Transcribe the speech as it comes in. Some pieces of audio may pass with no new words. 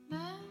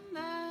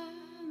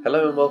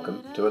Hello and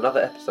welcome to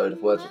another episode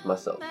of Words with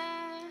Myself.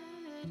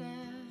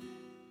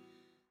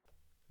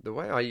 The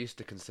way I used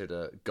to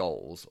consider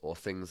goals or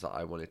things that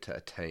I wanted to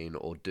attain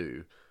or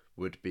do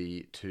would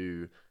be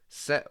to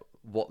set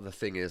what the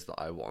thing is that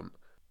I want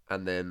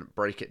and then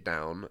break it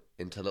down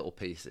into little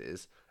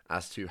pieces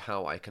as to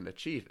how I can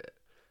achieve it.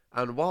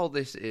 And while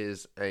this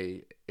is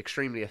a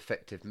extremely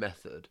effective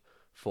method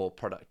for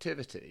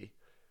productivity,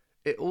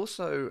 it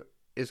also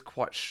is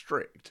quite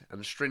strict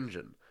and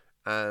stringent,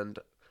 and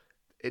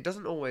it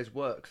doesn't always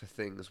work for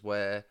things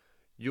where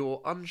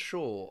you're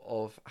unsure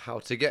of how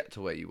to get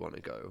to where you want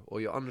to go, or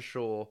you're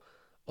unsure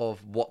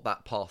of what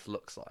that path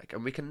looks like.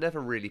 And we can never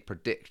really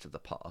predict the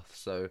path,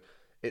 so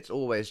it's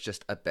always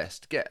just a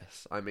best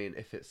guess. I mean,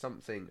 if it's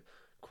something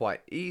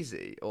quite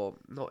easy, or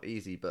not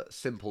easy, but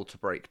simple to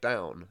break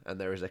down,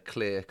 and there is a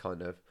clear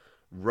kind of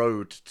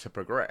road to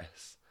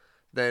progress,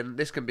 then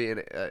this can be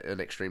an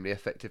extremely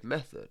effective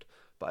method.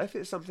 But if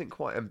it's something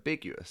quite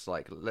ambiguous,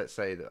 like let's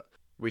say that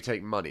we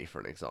take money for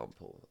an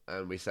example,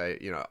 and we say,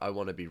 I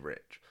want to be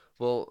rich.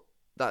 Well,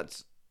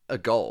 that's a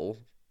goal,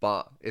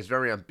 but it's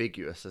very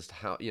ambiguous as to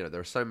how, there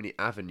are so many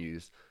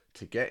avenues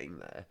to getting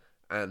there,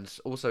 and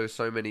also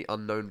so many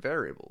unknown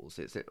variables.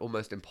 It's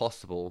almost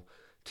impossible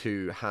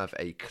to have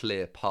a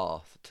clear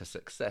path to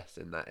success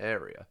in that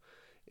area.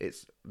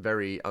 It's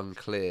very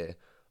unclear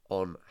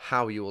on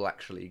how you will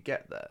actually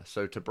get there.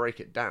 So to break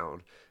it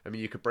down, I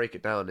mean, you could break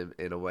it down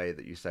in a way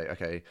that you say,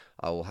 okay,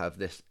 I will have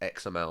this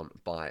X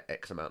amount by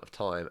X amount of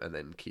time, and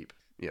then keep,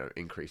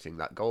 increasing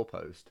that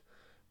goalpost.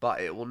 But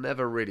it will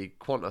never really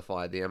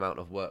quantify the amount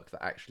of work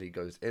that actually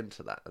goes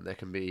into that. And there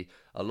can be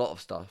a lot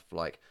of stuff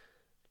like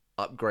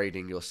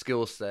upgrading your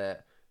skill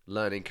set,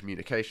 learning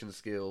communication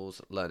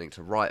skills, learning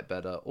to write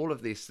better, all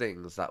of these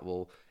things that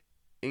will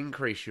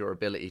increase your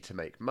ability to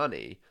make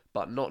money,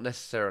 but not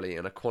necessarily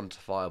in a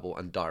quantifiable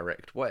and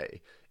direct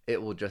way. It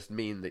will just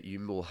mean that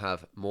you will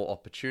have more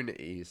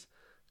opportunities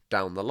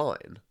down the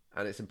line,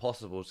 and it's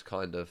impossible to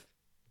kind of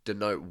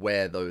denote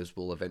where those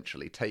will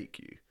eventually take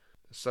you.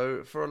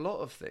 So, for a lot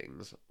of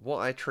things, what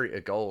I treat a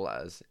goal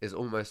as is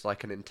almost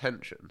like an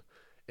intention.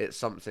 It's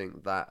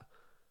something that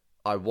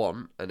I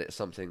want, and it's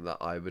something that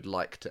I would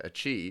like to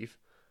achieve,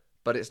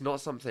 but it's not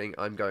something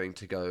I'm going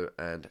to go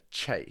and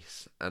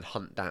chase and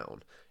hunt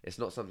down. It's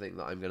not something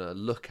that I'm going to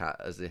look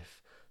at as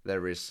if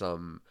there is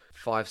some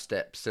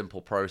 5-step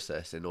simple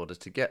process in order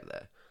to get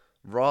there.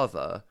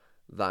 Rather,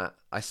 that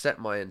I set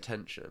my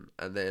intention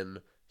and then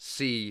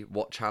see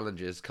what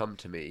challenges come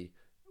to me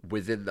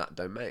within that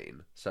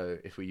domain. So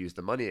if we use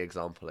the money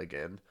example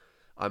again,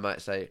 I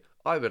might say,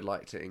 I would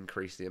like to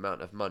increase the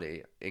amount of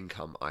money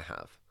income I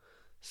have.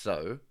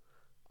 So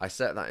I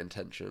set that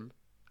intention,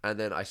 and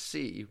then I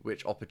see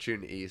which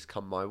opportunities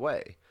come my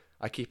way.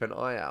 I keep an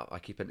eye out, I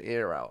keep an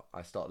ear out,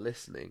 I start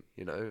listening.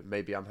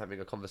 Maybe I'm having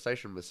a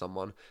conversation with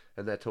someone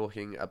and they're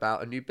talking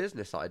about a new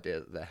business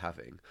idea that they're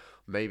having.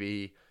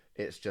 Maybe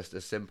it's just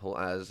as simple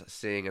as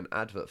seeing an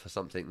advert for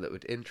something that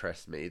would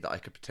interest me that I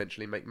could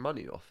potentially make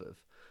money off of.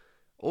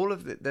 All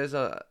of it, there's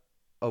a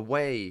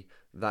way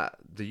that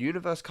the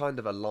universe kind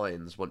of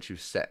aligns once you've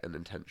set an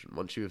intention.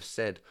 Once you have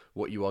said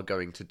what you are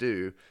going to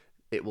do,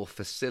 it will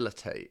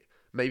facilitate.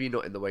 Maybe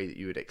not in the way that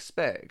you would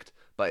expect,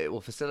 but it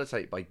will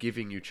facilitate by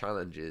giving you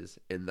challenges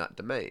in that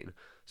domain.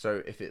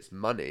 So if it's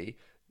money,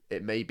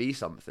 it may be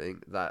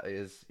something that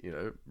is,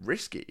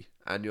 risky.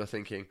 And you're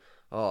thinking,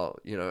 oh,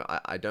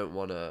 I don't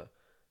want to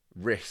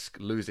risk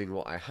losing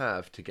what I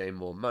have to gain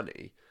more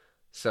money.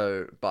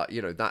 So, but,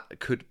 that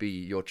could be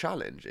your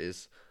challenge,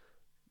 is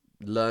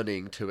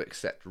learning to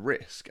accept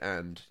risk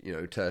and,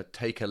 to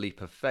take a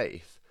leap of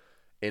faith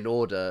in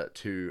order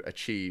to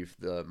achieve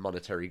the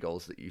monetary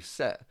goals that you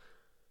set.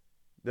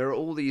 There are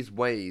all these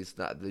ways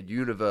that the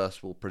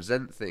universe will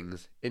present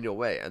things in your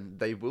way, and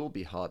they will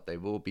be hard, they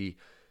will be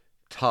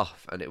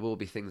tough, and it will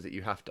be things that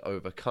you have to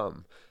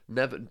overcome.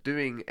 Never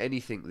doing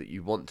anything that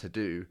you want to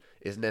do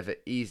is never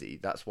easy.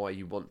 That's why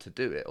you want to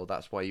do it, or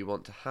that's why you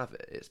want to have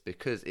it. It's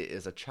because it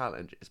is a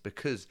challenge. It's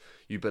because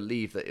you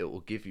believe that it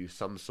will give you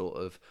some sort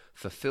of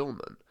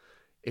fulfillment.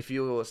 If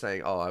you're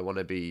saying, oh, I want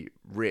to be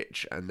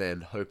rich, and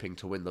then hoping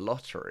to win the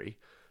lottery,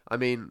 I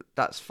mean,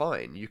 that's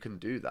fine, you can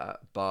do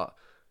that, but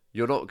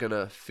you're not going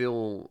to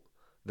feel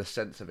the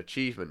sense of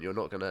achievement. You're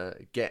not going to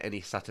get any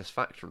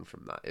satisfaction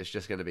from that. It's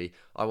just going to be,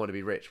 I want to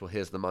be rich. Well,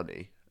 here's the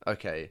money.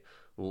 Okay,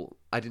 well,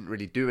 I didn't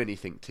really do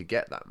anything to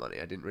get that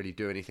money. I didn't really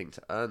do anything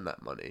to earn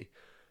that money.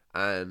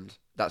 And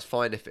that's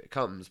fine if it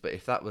comes, but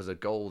if that was a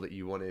goal that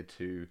you wanted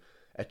to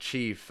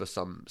achieve for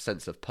some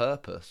sense of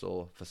purpose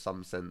or for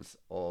some sense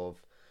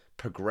of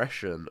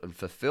progression and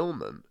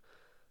fulfillment,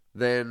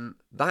 then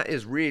that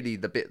is really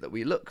the bit that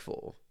we look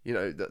for.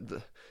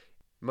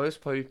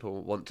 Most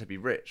people want to be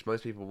rich.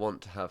 Most people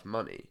want to have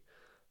money.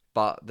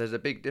 But there's a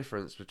big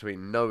difference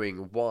between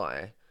knowing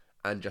why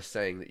and just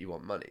saying that you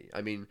want money.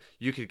 I mean,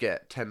 you could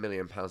get £10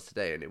 million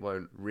today and it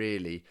won't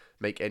really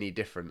make any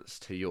difference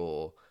to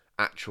your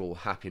actual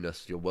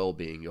happiness, your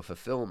well-being, your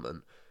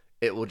fulfillment.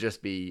 It will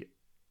just be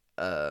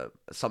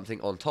something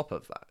on top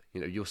of that.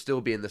 You'll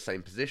still be in the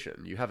same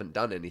position. You haven't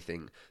done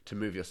anything to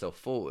move yourself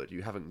forward.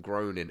 You haven't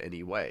grown in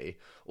any way.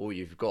 All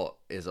you've got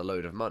is a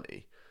load of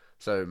money.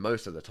 So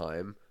most of the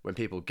time, when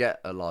people get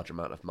a large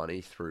amount of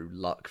money through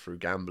luck, through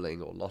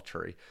gambling or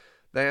lottery,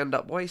 they end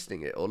up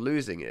wasting it or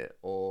losing it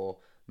or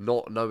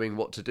not knowing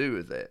what to do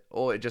with it,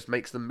 or it just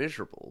makes them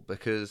miserable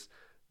because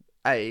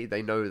A,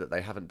 they know that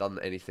they haven't done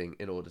anything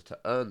in order to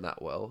earn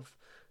that wealth,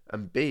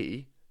 and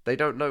B, they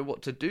don't know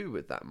what to do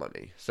with that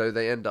money. So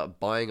they end up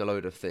buying a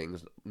load of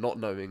things, not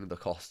knowing the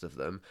cost of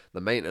them.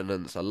 The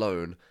maintenance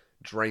alone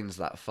drains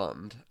that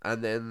fund,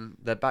 and then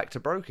they're back to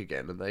broke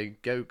again and they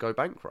go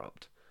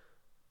bankrupt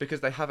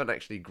because they haven't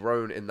actually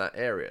grown in that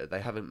area.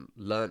 They haven't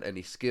learned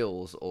any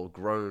skills or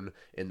grown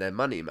in their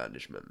money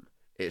management.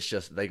 It's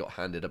just they got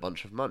handed a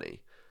bunch of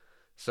money.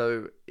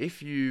 So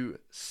if you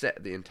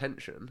set the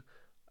intention,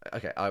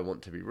 okay, I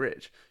want to be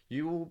rich,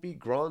 you will be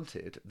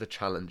granted the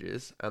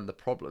challenges and the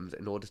problems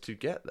in order to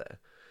get there.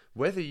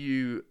 Whether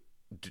you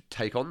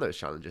take on those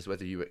challenges,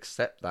 whether you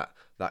accept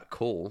that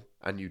call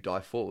and you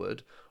dive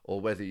forward, or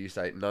whether you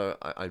say, no,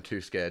 I'm too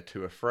scared,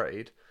 too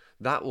afraid,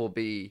 that will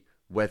be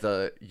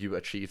whether you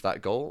achieve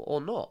that goal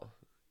or not.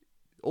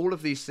 All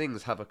of these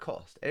things have a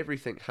cost.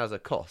 Everything has a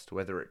cost,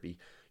 whether it be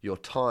your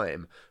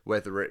time,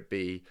 whether it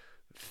be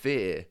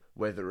fear,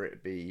 whether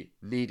it be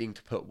needing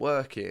to put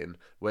work in,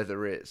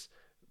 whether it's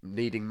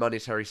needing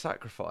monetary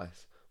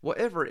sacrifice.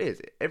 Whatever it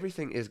is,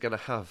 everything is going to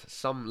have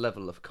some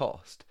level of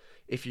cost.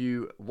 If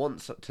you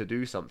want to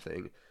do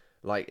something,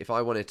 like if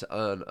I wanted to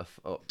own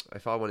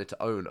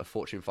a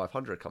Fortune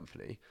 500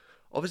 company,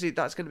 obviously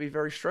that's going to be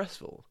very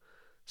stressful.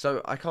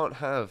 So I can't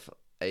have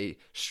a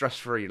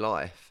stress-free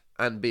life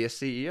and be a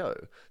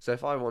CEO. So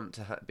if I want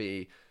to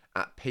be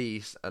at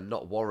peace and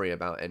not worry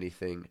about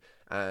anything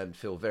and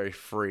feel very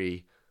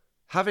free,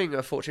 having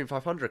a Fortune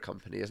 500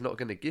 company is not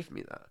going to give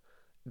me that.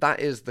 That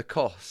is the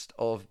cost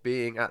of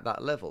being at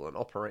that level and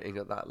operating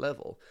at that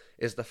level,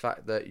 is the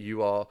fact that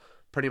you are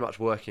pretty much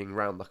working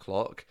round the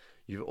clock.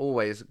 You've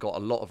always got a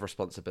lot of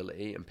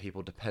responsibility and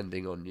people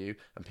depending on you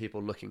and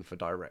people looking for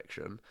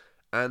direction.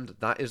 And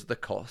that is the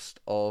cost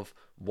of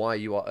why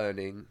you are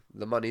earning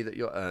the money that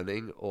you're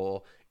earning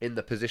or in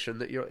the position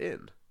that you're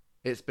in.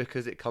 It's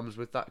because it comes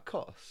with that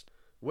cost.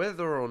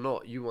 Whether or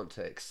not you want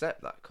to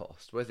accept that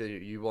cost, whether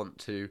you want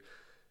to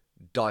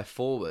dive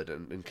forward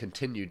and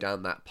continue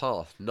down that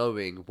path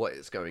knowing what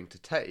it's going to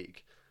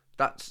take,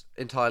 that's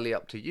entirely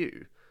up to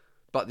you.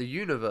 But the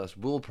universe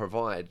will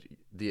provide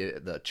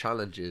the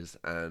challenges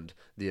and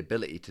the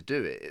ability to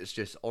do it. It's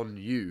just on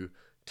you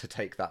to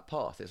take that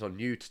path. It's on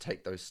you to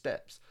take those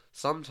steps.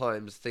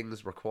 Sometimes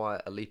things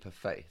require a leap of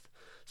faith.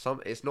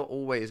 It's not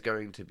always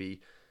going to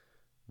be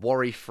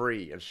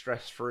worry-free and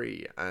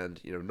stress-free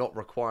and not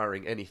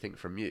requiring anything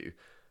from you.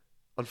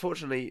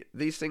 Unfortunately,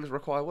 these things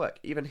require work.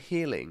 Even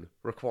healing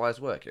requires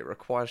work. It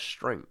requires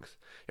strength.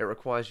 It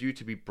requires you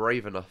to be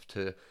brave enough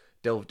to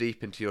delve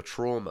deep into your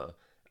trauma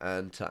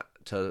and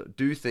to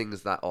do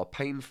things that are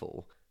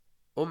painful.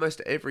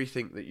 Almost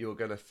everything that you're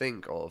going to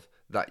think of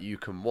that you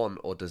can want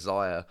or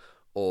desire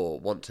or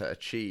want to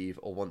achieve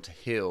or want to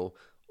heal,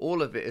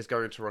 all of it is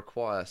going to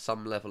require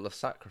some level of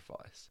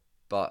sacrifice.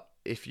 But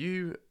if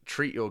you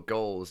treat your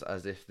goals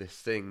as if this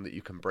thing that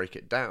you can break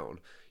it down,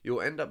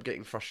 you'll end up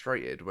getting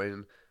frustrated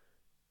when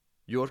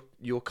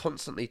you're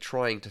constantly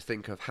trying to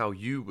think of how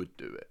you would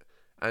do it,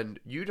 and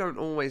you don't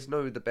always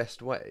know the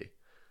best way,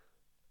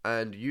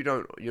 and you're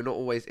not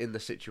always in the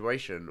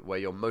situation where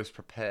you're most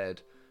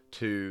prepared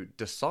to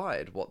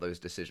decide what those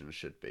decisions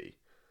should be.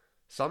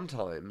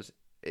 Sometimes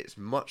it's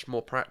much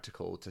more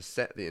practical to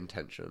set the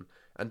intention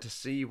and to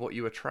see what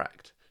you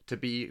attract, to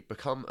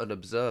become an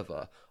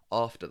observer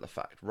after the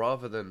fact,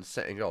 rather than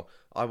setting,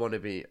 I want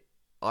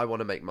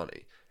to make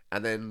money,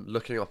 and then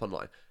looking up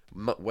online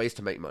ways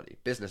to make money,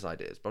 business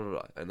ideas, blah blah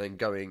blah, and then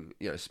going,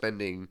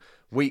 spending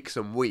weeks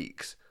and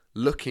weeks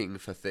looking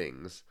for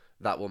things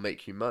that will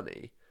make you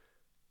money,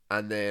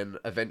 and then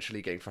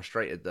eventually getting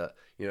frustrated that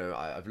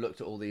I've looked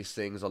at all these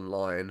things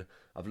online,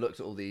 I've looked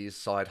at all these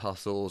side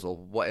hustles or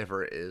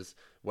whatever it is,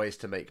 ways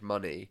to make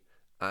money,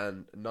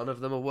 and none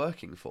of them are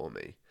working for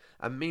me.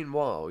 And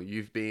meanwhile,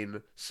 you've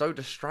been so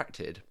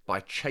distracted by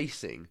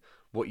chasing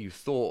what you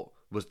thought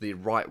was the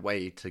right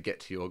way to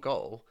get to your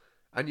goal,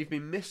 and you've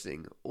been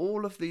missing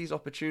all of these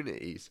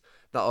opportunities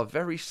that are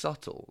very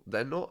subtle.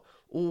 They're not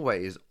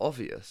always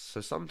obvious.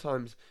 So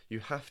sometimes you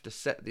have to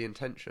set the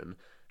intention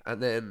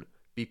and then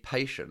be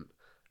patient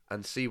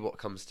and see what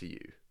comes to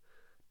you.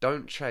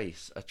 Don't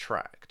chase,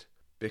 attract.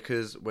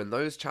 Because when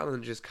those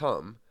challenges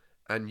come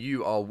and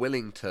you are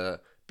willing to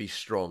be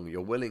strong,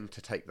 you're willing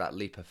to take that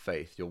leap of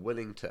faith, you're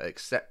willing to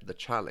accept the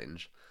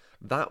challenge,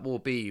 that will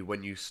be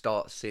when you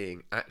start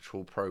seeing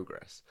actual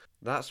progress.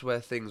 That's where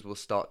things will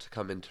start to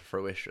come into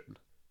fruition.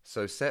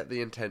 So set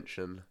the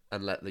intention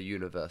and let the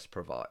universe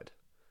provide.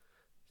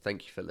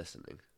 Thank you for listening.